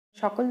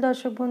সকল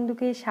দর্শক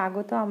বন্ধুকে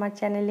স্বাগত আমার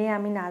চ্যানেলে।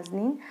 আমি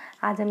নাজনীন।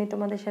 আজ আমি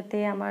তোমাদের সাথে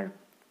আমার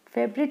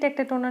ফেভারিট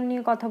একটা টোনার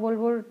নিয়ে কথা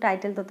বলবো।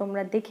 টাইটেল তো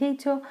তোমরা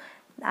দেখেইছো,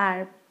 আর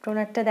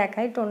টোনারটা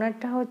দেখাই।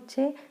 টোনারটা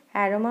হচ্ছে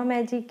অ্যারোমা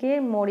ম্যাজিকের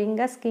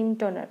মোরিঙ্গা স্কিন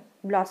টোনার,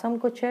 ব্লসম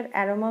কোচের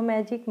aroma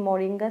magic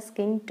moringa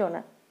skin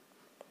toner.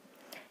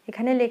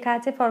 এখানে লেখা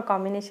আছে ফর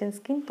কম্বিনেশন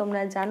স্কিন।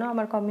 তোমরা জানো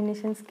আমার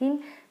combination skin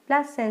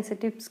plus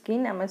sensitive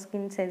skin, আমার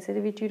স্কিন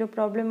সেন্সিটিভিটিরও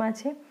প্রবলেম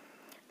আছে।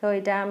 তো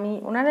এটা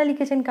ওনারা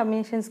লিখেছেন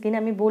কম্বিনেশন স্কিন।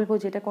 আমি বলবো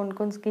যেটা কোন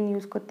কোন স্কিন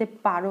ইউজ করতে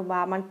পারো বা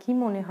আমার কি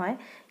মনে হয়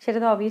সেটা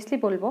তো অবভিয়াসলি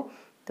বলবো।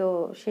 তো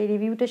সেই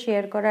রিভিউটা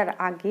শেয়ার করার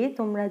আগে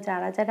তোমরা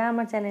যারা যারা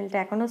আমার চ্যানেলটা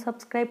এখনও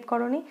সাবস্ক্রাইব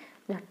করোনি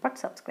ঝটপট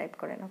সাবস্ক্রাইব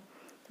করে নাও।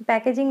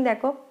 প্যাকেজিং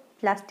দেখো,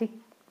 plastic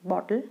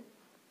bottle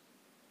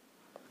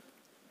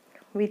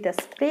with a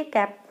spray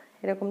cap,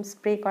 এরকম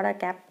স্প্রে করা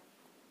ক্যাপ,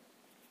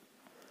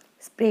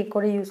 স্প্রে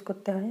করে ইউজ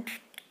করতে হয়।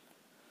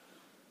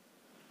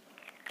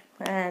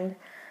 অ্যান্ড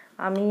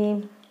আমি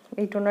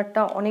এই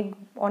টোনারটা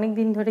অনেক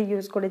দিন ধরে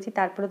ইউজ করেছি,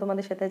 তারপরে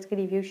তোমাদের সাথে আজকে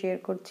রিভিউ শেয়ার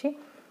করছি।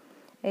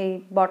 এই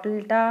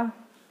বটলটা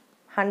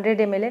 100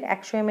 ml,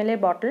 100 ml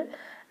bottle,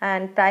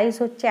 and price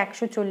হচ্ছে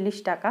 140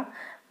 টাকা,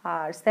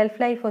 আর সেলফ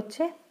লাইফ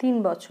হচ্ছে 3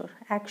 বছর।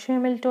 100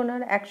 ml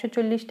টোনার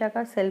 140 টাকা,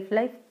 সেলফ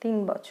লাইফ 3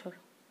 বছর।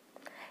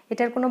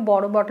 এটার কোনো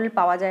বড় বটল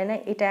পাওয়া যায় না,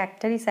 এটা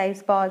একটারই সাইজ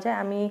পাওয়া যায়।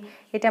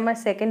 এটা আমার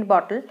সেকেন্ড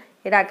বটল।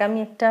 এর আগে আমি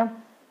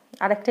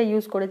আরেকটা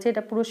ইউজ করেছি,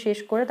 এটা পুরো শেষ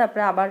করে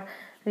তারপরে আবার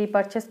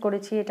রিপারচেস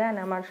করেছি এটা।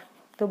 আমার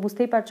তো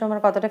বুঝতেই পারছো আমার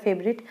কতটা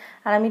ফেভারিট।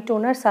 আর আমি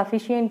টোনার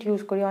সাফিসিয়েন্ট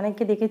ইউজ করি।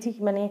 অনেককে দেখেছি,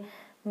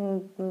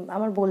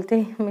 আমার বলতে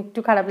একটু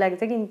খারাপ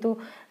লাগছে, কিন্তু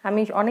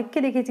আমি অনেককে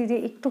দেখেছি যে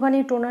একটুখানি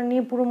টোনার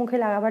নিয়ে পুরো মুখে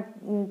লাগাবার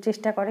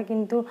চেষ্টা করে,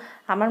 কিন্তু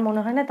আমার মনে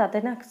হয় না তাতে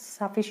না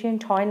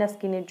সাফিসিয়েন্ট হয় না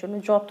স্কিনের জন্য।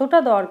 যতটা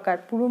দরকার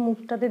পুরো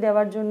মুখটাতে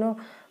দেওয়ার জন্য,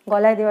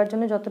 গলায় দেওয়ার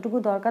জন্য যতটুকু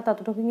দরকার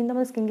ততটুকু কিন্তু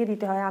আমাদের স্কিনকে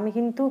দিতে হয়। আমি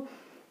কিন্তু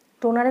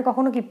টোনারে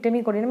কখনো কিপটেমি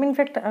করি না,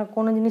 ইনফ্যাক্ট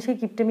কোনো জিনিসেই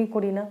কিপটেমি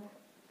করি না।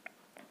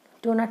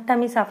 টোনারটা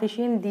আমি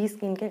সাফিসিয়েন্ট দিই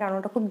স্কিনকে, কারণ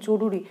ওটা খুব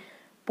জরুরি।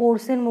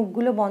 পোরসের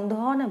মুখগুলো বন্ধ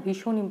হওয়া না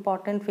ভীষণ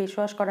ইম্পর্ট্যান্ট ফেস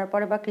ওয়াশ করার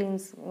পরে বা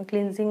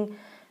ক্লিনজিং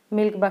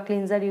মিল্ক বা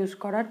ক্লিনজার ইউজ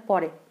করার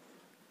পরে।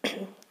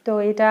 তো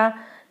এটা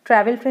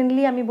ট্রাভেল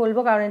ফ্রেন্ডলি আমি বলবো,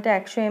 কারণ এটা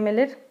 100 ml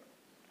এর,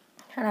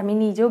 আর আমি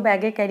নিজেও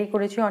ব্যাগে ক্যারি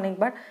করেছি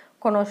অনেকবার,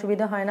 কোনো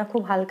অসুবিধা হয় না।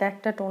 খুব হালকা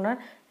একটা টোনার,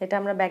 এটা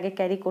আমরা ব্যাগে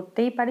ক্যারি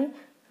করতেই পারি।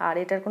 আর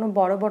এটার কোনো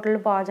বড় বটল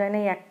পাওয়া যায় না,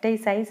 এই একটাই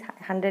সাইজ,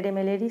 100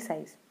 ml এরই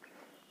সাইজ।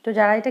 তো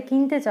যারা এটা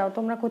কিনতে চাও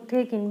তোমরা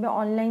কোত্থেকে কিনবে?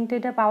 অনলাইন তো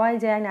এটা পাওয়াই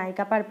যায়,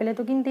 নাইকা পার্পেলে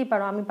তো কিনতেই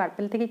পারো। আমি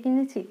পার্পেল থেকে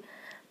কিনেছি,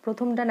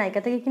 প্রথমটা নাইকা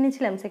থেকে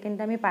কিনেছিলাম,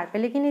 সেকেন্ডটা আমি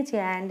পার্পেলে কিনেছি।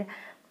 অ্যান্ড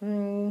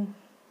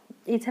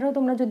এছাড়াও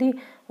তোমরা যদি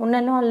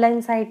অন্যান্য অনলাইন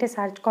সাইটে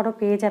সার্চ করো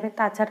পেয়ে যাবে।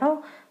 তাছাড়াও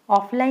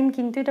অফলাইন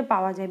কিন্তু এটা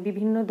পাওয়া যায়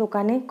বিভিন্ন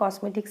দোকানে,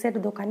 কসমেটিক্সের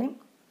দোকানে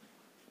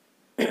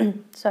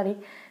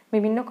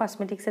বিভিন্ন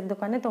কসমেটিক্সের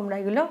দোকানে তোমরা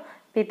এগুলো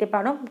পেতে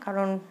পারো,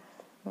 কারণ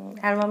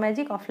অ্যারোমা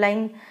ম্যাজিক অফলাইন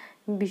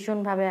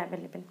ভীষণভাবে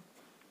অ্যাভেলেবেল।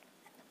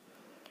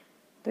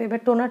 তো এবার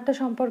টোনারটা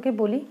সম্পর্কে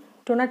বলি।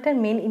 টোনারটার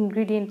মেন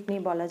ইনগ্রিডিয়েন্ট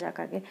নিয়ে বলা যাক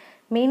আগে।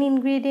 মেন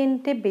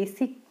ইনগ্রিডিয়েন্টে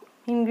বেসিক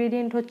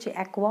ইনগ্রিডিয়েন্ট হচ্ছে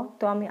অ্যাকোয়া।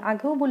 তো আমি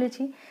আগেও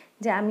বলেছি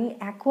যে আমি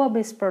অ্যাকোয়া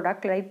বেস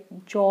প্রোডাক্ট, লাইক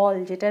জল,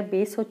 যেটার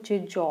বেস হচ্ছে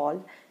জল,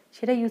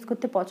 সেটা ইউজ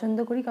করতে পছন্দ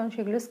করি, কারণ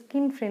সেগুলো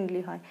স্কিন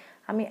ফ্রেন্ডলি হয়।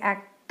 আমি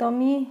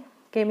একদমই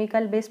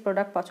কেমিক্যাল বেস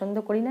প্রোডাক্ট পছন্দ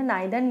করি না,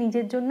 নাইদার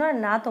নিজের জন্য আর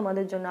না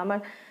তোমাদের জন্য। আমার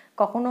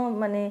কখনো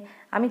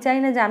আমি চাই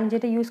না যে আমি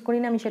যেটা ইউজ করি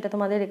না আমি সেটা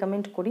তোমাদের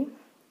রেকমেন্ড করি।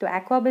 তো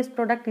aqua base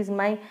product is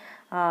my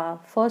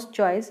first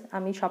choice.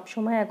 আমি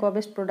সবসময় অ্যাকোয়া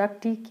বেস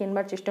প্রোডাক্টই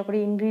কেনবার চেষ্টা করি।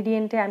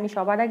 ইনগ্রিডিয়েন্টে আমি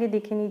সবার আগে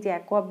দেখে নিই যে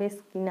অ্যাকোয়া বেস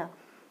কিনা,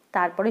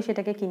 তারপরে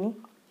সেটাকে কিনি।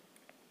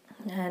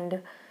 অ্যান্ড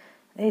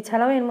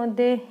এছাড়াও এর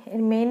মধ্যে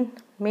এর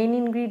মেন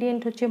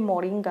ইনগ্রিডিয়েন্ট হচ্ছে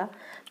মোরিঙ্গা।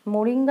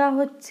 মোরিঙ্গা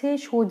হচ্ছে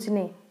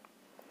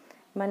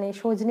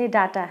সজনে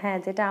ডাঁটা, হ্যাঁ,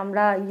 যেটা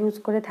আমরা ইউজ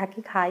করে থাকি,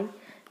 খাই।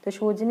 তো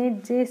সজনের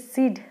যে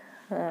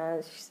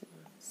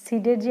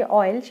সিডের যে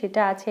অয়েল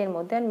সেটা আছে এর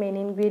মধ্যে, আর মেন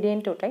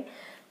ইনগ্রিডিয়েন্ট ওটাই।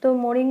 তো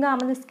মোরিঙ্গা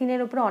আমাদের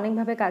স্কিনের উপরে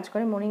অনেকভাবে কাজ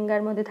করে।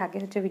 মোরিঙ্গার মধ্যে থাকে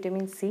হচ্ছে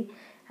ভিটামিন সি,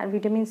 আর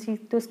ভিটামিন সি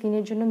তো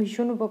স্কিনের জন্য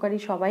ভীষণ উপকারী,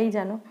 সবাই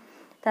জানো।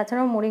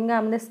 তাছাড়াও মোরিঙ্গা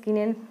আমাদের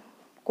স্কিনের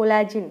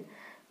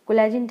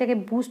কোলাজিনটাকে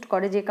বুস্ট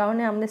করে, যে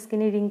কারণে আমাদের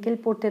স্কিনে রিঙ্কেল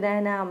পড়তে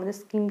দেয় না, আমাদের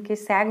স্কিনকে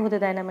স্যাগ হতে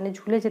দেয় না,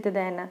 ঝুলে যেতে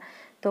দেয় না।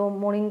 তো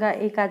মোরিঙ্গা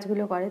এই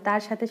কাজগুলো করে।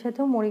 তার সাথে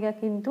সাথেও মোরিঙ্গা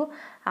কিন্তু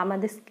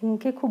আমাদের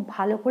স্কিনকে খুব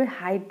ভালো করে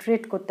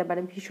হাইড্রেট করতে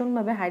পারে,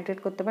 ভীষণভাবে হাইড্রেট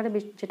করতে পারে,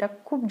 যেটা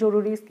খুব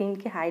জরুরি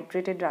স্কিনকে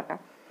হাইড্রেটেড রাখা।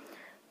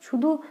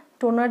 শুধু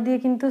টোনার দিয়ে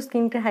কিন্তু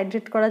স্কিনকে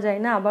হাইড্রেট করা যায়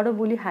না। আবারও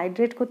বলি,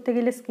 হাইড্রেট করতে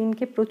গেলে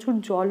স্কিনকে প্রচুর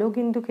জলও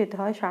কিন্তু খেতে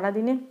হয়।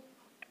 সারাদিনে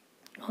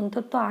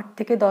অন্তত 8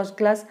 থেকে 10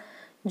 গ্লাস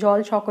জল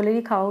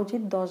সকলেরই খাওয়া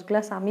উচিত। 10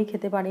 গ্লাস আমি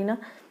খেতে পারি না,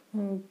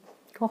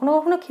 কখনো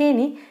কখনো খেয়ে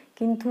নিই,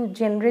 কিন্তু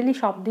জেনারেলি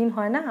সব দিন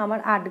হয় না। আমার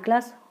 8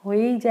 গ্লাস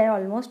হয়েই যায়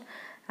অলমোস্ট,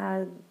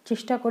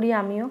 চেষ্টা করি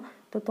আমিও।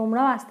 তো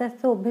তোমরাও আস্তে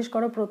আস্তে অভ্যেস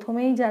করো।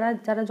 প্রথমেই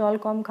যারা জল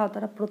কম খাও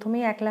তারা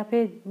প্রথমেই এক লাফে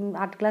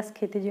 8 গ্লাস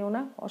খেতে যেও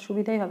না,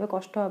 অসুবিধাই হবে,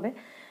 কষ্ট হবে।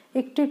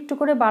 একটু একটু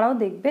করে বাড়াও,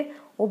 দেখবে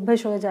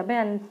অভ্যেস হয়ে যাবে।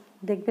 অ্যান্ড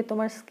দেখবে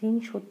তোমার স্কিন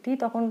সত্যিই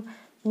তখন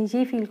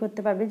নিজেই ফিল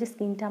করতে পারবে যে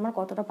স্কিনটা আমার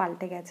কতটা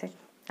পাল্টে গেছে।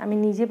 আমি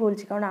নিজে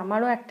বলছি, কারণ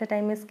আমারও একটা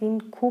টাইমে স্কিন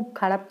খুব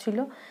খারাপ ছিল,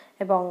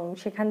 এবং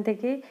সেখান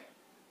থেকে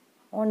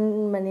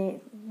মানে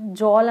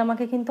জল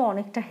আমাকে কিন্তু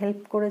অনেকটা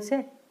হেল্প করেছে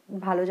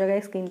ভালো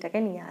জায়গায় স্কিনটাকে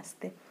নিয়ে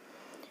আসতে।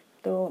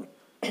 তো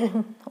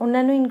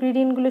অন্যান্য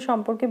ইনগ্রিডিয়েন্টগুলো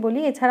সম্পর্কে বলি।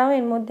 এছাড়াও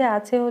এর মধ্যে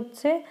আছে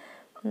হচ্ছে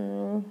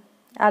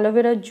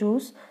অ্যালোভেরা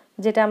জুস,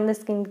 যেটা আমাদের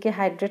স্কিনকে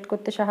হাইড্রেট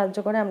করতে সাহায্য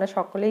করে। আমরা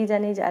সকলেই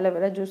জানি যে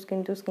অ্যালোভেরা জুস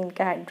কিন্তু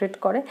স্কিনকে হাইড্রেট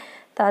করে।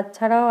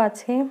 তাছাড়াও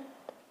আছে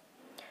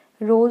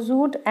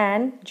rosewood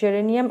and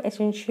geranium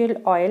essential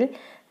oil,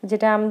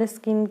 যেটা আমাদের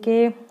স্কিনকে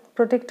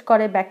প্রোটেক্ট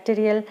করে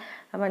ব্যাকটেরিয়াল,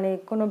 মানে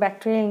কোনো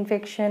ব্যাকটেরিয়াল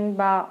ইনফেকশন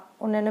বা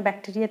অন্যান্য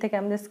ব্যাকটেরিয়া থেকে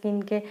আমাদের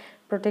স্কিনকে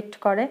প্রোটেক্ট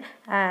করে।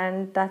 অ্যান্ড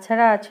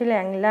তাছাড়া আছে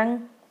ল্যাংল্যাং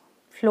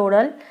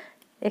ফ্লোরাল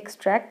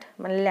এক্সট্র্যাক্ট,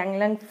 মানে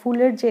ল্যাংল্যাং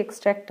ফুলের যে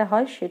এক্সট্র্যাক্টটা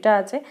হয় সেটা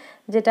আছে,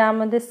 যেটা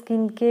আমাদের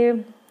স্কিনকে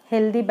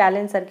হেলদি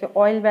ব্যালেন্স আর কি,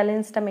 অয়েল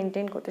ব্যালেন্সটা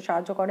মেনটেন করতে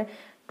সাহায্য করে।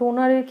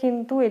 টোনারের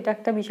কিন্তু এটা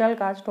একটা বিশাল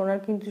কাজ। টোনার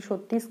কিন্তু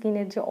সত্যি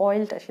স্কিনের যে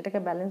অয়েলটা সেটাকে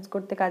ব্যালেন্স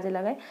করতে কাজে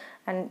লাগায়।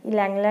 অ্যান্ড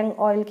ল্যাংল্যাং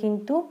অয়েল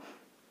কিন্তু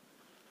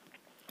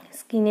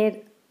স্কিনের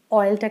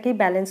অয়েলটাকেই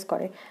ব্যালেন্স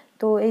করে।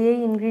 তো এই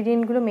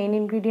ইনগ্রিডিয়েন্টগুলো, মেইন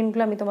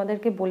ইনগ্রিডিয়েন্টগুলো আমি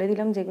তোমাদেরকে বলে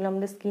দিলাম, যেগুলো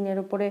আমাদের স্কিনের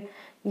উপরে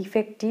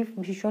ইফেক্টিভ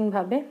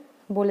ভীষণভাবে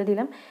বলে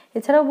দিলাম।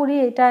 এছাড়াও বলি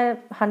এটা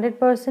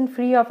 100%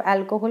 ফ্রি অফ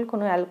অ্যালকোহল,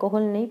 কোনো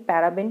অ্যালকোহল নেই,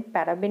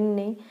 প্যারাবেন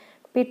নেই,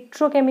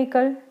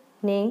 পেট্রোকেমিক্যাল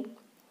নেই,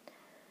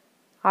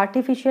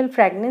 আর্টিফিশিয়াল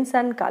ফ্র্যাগনেন্স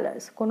অ্যান্ড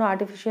কালার্স, কোনো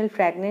আর্টিফিশিয়াল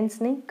ফ্র্যাগনেন্স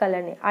নেই,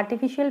 কালার নেই।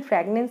 আর্টিফিশিয়াল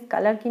ফ্র্যাগনেন্স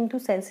কালার কিন্তু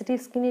সেন্সিটিভ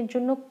স্কিনের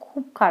জন্য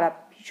খুব খারাপ,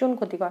 ভীষণ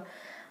ক্ষতিকর।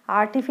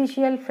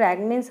 আর্টিফিশিয়াল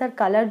ফ্র্যাগনেন্স আর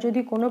কালার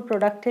যদি কোনো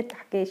প্রোডাক্টে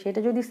থাকে, সেটা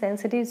যদি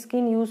সেন্সিটিভ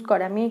স্কিন ইউজ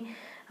করে, আমি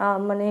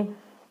মানে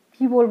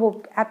কি বলবো,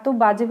 এত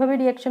বাজেভাবে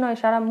রিয়াকশন হয়,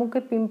 সারা মুখে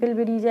পিম্পল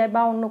বেরিয়ে যায়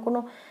বা অন্য কোনো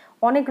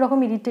অনেক রকম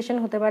ইরিটেশন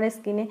হতে পারে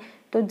স্কিনে।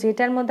 তো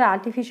যেটার মধ্যে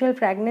আর্টিফিশিয়াল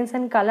ফ্র্যাগনেন্স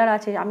অ্যান্ড কালার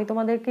আছে, আমি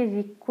তোমাদেরকে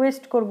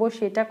রিকোয়েস্ট করবো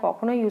সেটা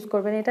কখনোই ইউজ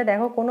করবে না। এটা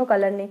দেখো কোনো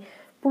কালার নেই,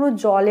 পুরো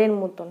জলের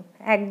মতন,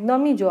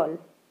 একদমই জল,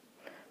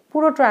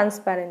 পুরো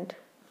ট্রান্সপারেন্ট,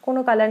 কোনো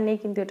কালার নেই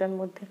কিন্তু এটার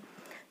মধ্যে।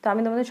 তো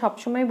আমি তোমাদের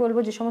সবসময় বলবো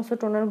যে সমস্ত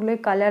টোনারগুলোয়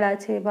কালার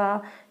আছে বা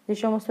যে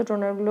সমস্ত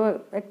টোনারগুলো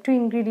একটু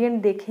ইনগ্রিডিয়েন্ট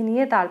দেখে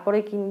নিয়ে তারপরে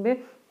কিনবে।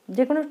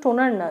 যে কোনো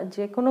টোনার না,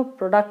 যে কোনো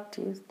প্রোডাক্ট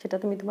যেটা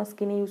তুমি তোমার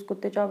স্কিনে ইউজ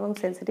করতে চাও এবং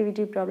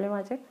সেন্সিটিভিটির প্রবলেম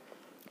আছে,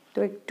 তো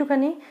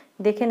একটুখানি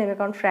দেখে নেবে,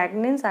 কারণ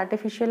fragrance,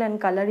 artificial and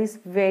colour is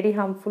very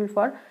harmful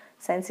for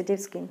sensitive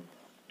skin.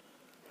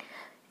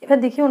 এবার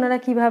দেখি ওনারা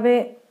কীভাবে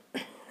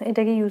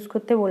এটাকে ইউজ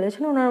করতে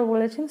বলেছেন। ওনারা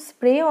বলেছেন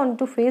spray on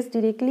to face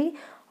directly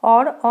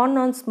or on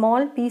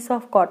small piece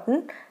of cotton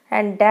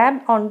and dab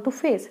on to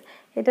face.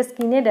 এটা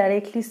স্কিনে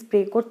ডাইরেক্টলি স্প্রে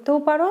করতেও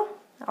পারো,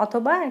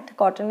 অথবা একটা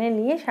কটনে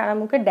নিয়ে সারা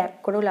মুখে ড্যাব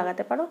করেও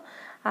লাগাতে পারো।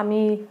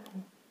 আমি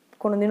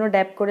কোনোদিনও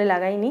ড্যাব করে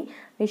লাগাইনি,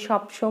 আমি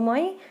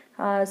সবসময়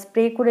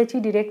স্প্রে করেছি,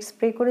 ডিরেক্ট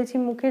স্প্রে করেছি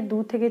মুখে 2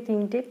 থেকে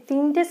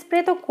 3টে স্প্রে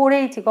তো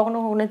করেইছি, কখনো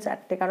কখনো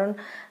 4টে, কারণ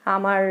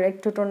আমার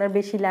একটু টোনার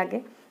বেশি লাগে,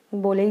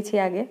 বলেইছি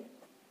আগে।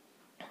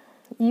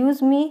 Use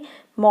me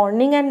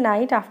morning and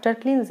night after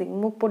cleansing,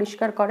 মুখ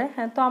পরিষ্কার করে।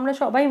 হ্যাঁ, তো আমরা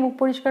সবাই মুখ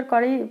পরিষ্কার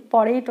করেই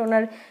পরেই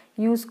টোনার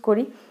ইউজ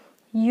করি।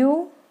 You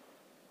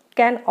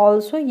can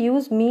also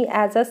use me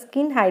as a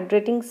skin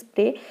hydrating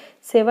spray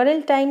several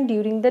time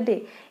during the day.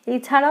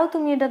 এছাড়াও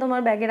তুমি এটা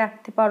তোমার ব্যাগে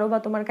রাখতে পারো বা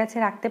তোমার কাছে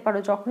রাখতে পারো,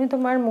 যখনই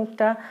তোমার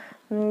মুখটা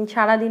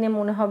সারাদিনে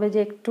মনে হবে যে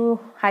একটু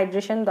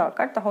হাইড্রেশন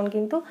দরকার, তখন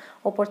কিন্তু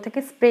ওপর থেকে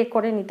স্প্রে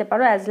করে নিতে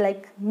পারো, অ্যাজ লাইক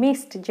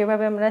মিস্ট,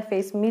 যেভাবে আমরা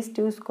ফেস মিস্ট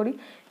ইউজ করি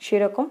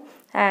সেরকম।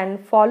 And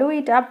follow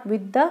it up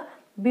with the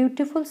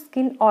beautiful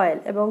skin oil,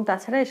 এবং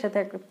তাছাড়া এর সাথে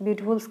একটা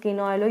বিউটিফুল স্কিন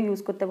অয়েলও ইউজ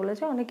করতে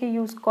বলেছে। অনেকে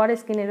ইউজ করে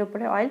স্কিনের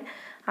উপরে অয়েল,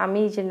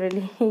 আমি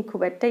জেনারেলি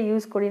খুব একটা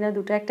ইউজ করি না,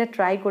 দুটো একটা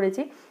ট্রাই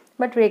করেছি,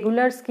 বাট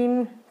রেগুলার স্কিন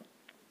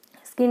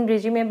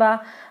রেজিমে বা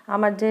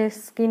আমার যে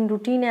স্কিন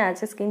রুটিনে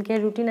আছে, স্কিন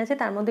কেয়ার রুটিন আছে,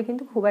 তার মধ্যে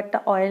কিন্তু খুব একটা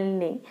অয়েল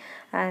নেই।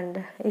 অ্যান্ড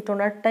এই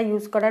টোনারটা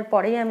ইউজ করার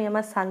পরেই আমি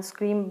আমার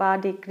সানস্ক্রিন বা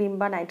ডে ক্রিম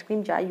বা নাইট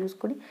ক্রিম যা ইউজ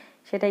করি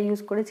সেটা ইউজ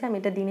করেছি। আমি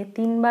এটা দিনে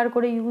 3বার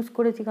করে ইউজ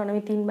করেছি, কারণ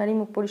আমি 3বারই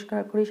মুখ পরিষ্কার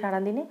করি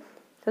সারাদিনে,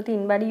 তো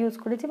 3বারই ইউজ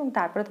করেছি এবং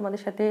তারপরে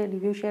তোমাদের সাথে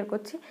রিভিউ শেয়ার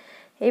করছি।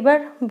 এবার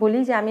বলি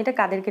যে আমি এটা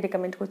কাদেরকে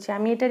রেকমেন্ড করছি।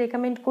 আমি এটা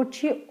রেকমেন্ড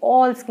করছি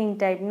all skin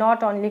type, not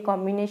only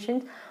combination,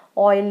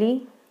 oily,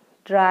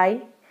 dry,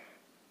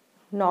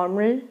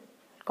 normal,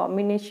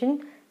 combination,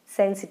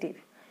 sensitive,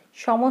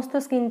 সমস্ত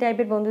স্কিন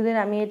টাইপের বন্ধুদের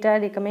আমি এটা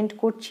রেকমেন্ড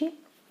করছি।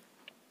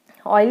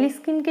 অয়েলি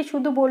স্কিনকে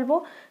শুধু বলবো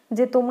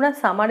যে তোমরা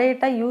সামারে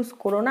এটা ইউজ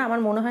করো না,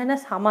 আমার মনে হয় না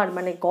সামার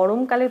মানে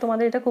গরমকালে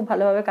তোমাদের এটা খুব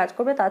ভালোভাবে কাজ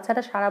করবে,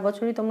 তাছাড়া সারা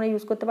বছরই তোমরা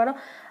ইউজ করতে পারো।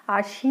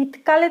 আর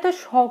শীতকালে তো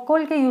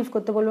সকলকে ইউজ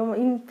করতে বলবো,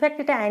 ইনফ্যাক্ট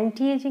এটা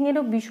অ্যান্টি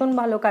এজিংয়েরও ভীষণ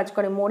ভালো কাজ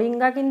করে।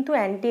 মোরিঙ্গা কিন্তু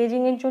অ্যান্টি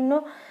এজিংয়ের জন্য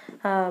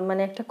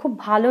মানে একটা খুব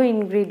ভালো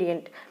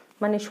ইনগ্রিডিয়েন্ট,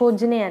 মানে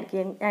সজনে আর কি,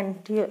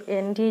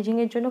 অ্যান্টি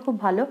এজিংয়ের জন্য খুব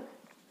ভালো।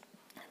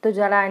 তো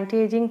যারা অ্যান্টি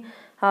এজিং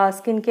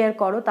স্কিন কেয়ার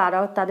করো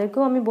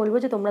তাদেরকেও আমি বলবো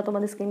যে তোমরা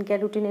তোমাদের স্কিন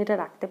কেয়ার রুটিনে এটা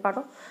রাখতে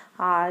পারো।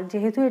 আর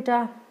যেহেতু এটা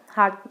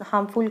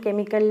হার্মফুল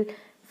কেমিক্যাল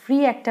ফ্রি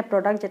একটা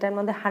প্রোডাক্ট, যেটার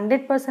মধ্যে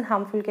 100%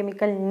 হার্মফুল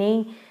কেমিক্যাল নেই,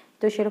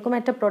 তো সেরকম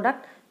একটা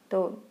প্রোডাক্ট, তো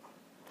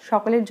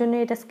সকলের জন্য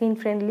এটা স্কিন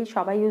ফ্রেন্ডলি,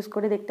 সবাই ইউজ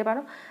করে দেখতে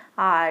পারো।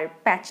 আর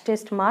প্যাচ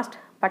টেস্ট মাস্ট,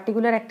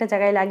 পার্টিকুলার একটা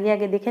জায়গায় লাগিয়ে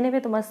আগে দেখে নেবে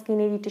তোমার স্কিন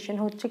ইরিটেশন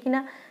হচ্ছে কিনা,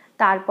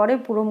 তারপরে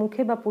পুরো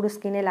মুখে বা পুরো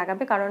স্কিনে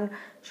লাগাবে, কারণ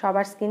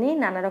সবার স্কিনেই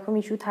নানা রকম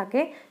ইস্যু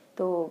থাকে,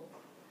 তো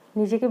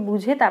নিজেকে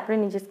বুঝে তারপরে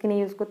নিজের স্কিনে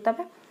ইউজ করতে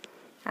হবে।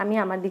 আমি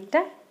আমার দিকটা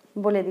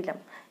বলে দিলাম।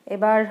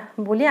 এবার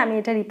বলি আমি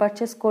এটা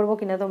রিপারচেস করবো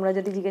কিনা, তোমরা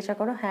যদি জিজ্ঞাসা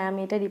করো, হ্যাঁ আমি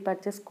এটা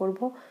রিপারচেস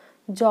করবো।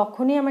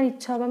 যখনই আমার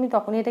ইচ্ছা হবে আমি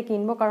তখনই এটা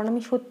কিনবো, কারণ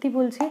আমি সত্যি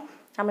বলছি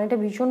আমার এটা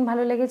ভীষণ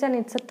ভালো লেগেছে। অ্যান্ড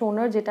ইটস আ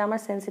টোনার যেটা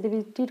আমার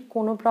সেন্সিটিভিটির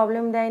কোনো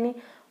প্রবলেম দেয়নি।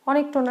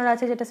 অনেক টোনার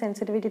আছে যেটা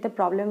সেন্সিটিভিটিতে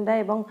প্রবলেম দেয়,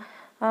 এবং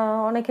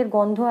অনেকের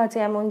গন্ধ আছে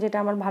এমন যেটা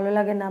আমার ভালো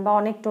লাগে না, বা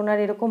অনেক টোনার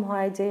এরকম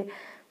হয় যে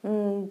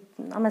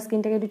আমার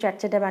স্কিনটাকে একটু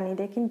চ্যাটচ্যাটে বানিয়ে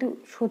দেয়। কিন্তু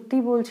সত্যি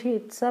বলছি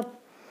ইটস আ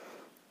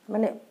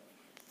মানে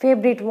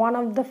favourite, one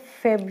of the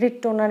favourite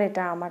toner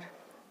এটা আমার।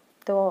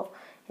 তো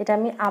এটা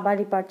আমি আবার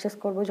রিপারচেস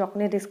করবো,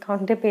 যখনই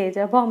ডিসকাউন্টে পেয়ে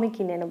যাবো আমি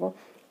কিনে নেবো।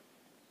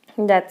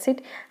 That's it.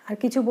 আর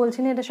কিছু বলছি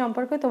না এটা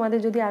সম্পর্কে। তোমাদের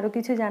যদি আরও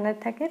কিছু জানার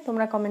থাকে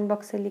তোমরা কমেন্ট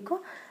বক্সে লিখো,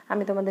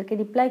 আমি তোমাদেরকে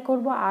রিপ্লাই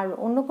করব। আর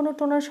অন্য কোনো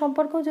টোনার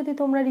সম্পর্কেও যদি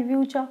তোমরা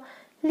রিভিউ চাও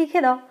লিখে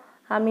দাও,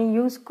 আমি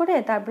ইউজ করে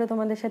তারপরে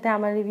তোমাদের সাথে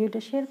আমার রিভিউটা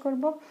শেয়ার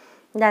করব।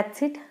 That's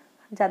it.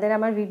 যাদের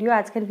আমার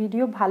আজকের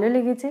ভিডিও ভালো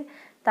লেগেছে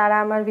তারা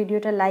আমার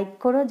ভিডিওটা লাইক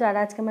করো। যারা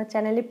আজকে আমার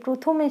চ্যানেলে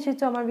প্রথম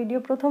এসেছো, আমার ভিডিও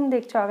প্রথম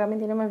দেখছো, আগামী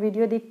দিনে আমার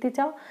ভিডিও দেখতে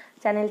চাও,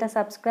 চ্যানেলটা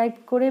সাবস্ক্রাইব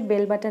করে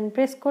বেল বাটন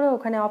প্রেস করো।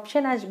 ওখানে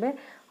অপশান আসবে,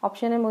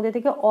 অপশানের মধ্যে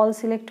থেকে অল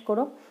সিলেক্ট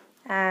করো।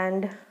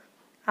 অ্যান্ড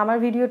আমার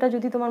ভিডিওটা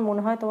যদি তোমার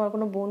মনে হয় তোমার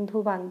কোনো বন্ধু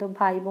বান্ধব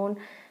ভাই বোন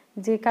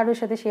যে কারোর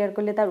সাথে শেয়ার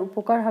করলে তার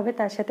উপকার হবে,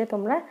 তার সাথে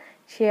তোমরা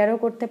শেয়ারও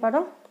করতে পারো।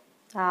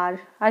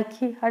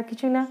 আর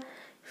কিছু না,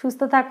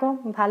 সুস্থ থাকো,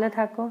 ভালো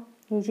থাকো,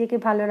 নিজেকে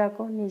ভালো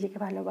রাখো, নিজেকে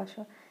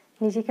ভালোবাসো।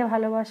 নিজেকে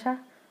ভালোবাসা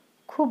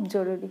খুব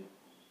জরুরি।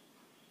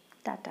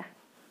 টাটা।